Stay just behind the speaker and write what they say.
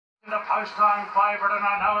post-time favourite, and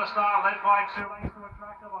I know a star led by 2 lengths to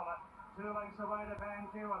Attractable. 2 lengths away to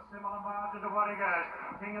Banju, a similar margin to what he goes.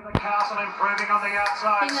 King of the Castle improving on the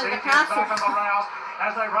outside. Seek is back on the rails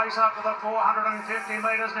as they race up to the 450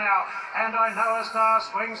 metres now. And I know a star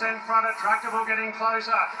swings in front. Attractable getting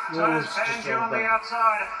closer. So does Banju on the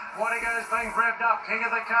outside. What he goes being revved up. King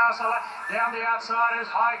of the Castle. Down the outside is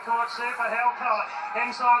High Court Super Helco.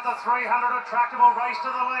 Inside the 300, Attractable race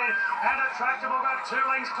to the lead. And Attractable got 2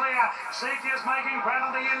 lengths clear. Seek is making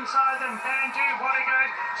ground on the inside. Then Banju, what he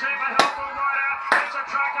goes. Super Helco right out. It's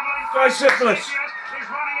Attractable in front. Syphilis. He's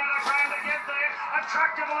running out of ground to get there.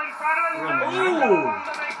 Attractable in front of him.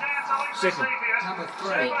 Second. Number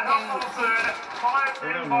 3. Super Helpful third. 5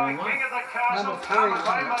 then by King of the Castle.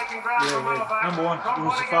 Making ground from Melbourne. Number 1, it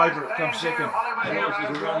was the favourite, come second.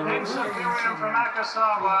 Imperium from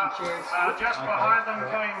Akasawa. Just behind them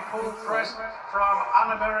came Full Press from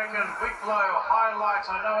Un-American. Big Blow, Highlights.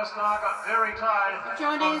 I know a star got very tired.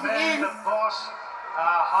 Chinese again. The Boss.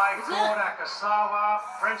 High Court, Akasawa,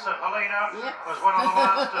 Prince of Helena was one of the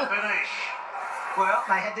last to finish. Well,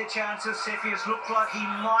 they had their chances. Cepheus looked like he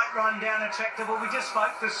might run down Attractable. We just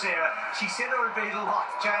spoke to Sarah. She said it would be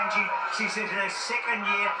life-changing. She said in her 2nd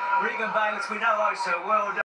year, Regan Bayless, we know oh so well done.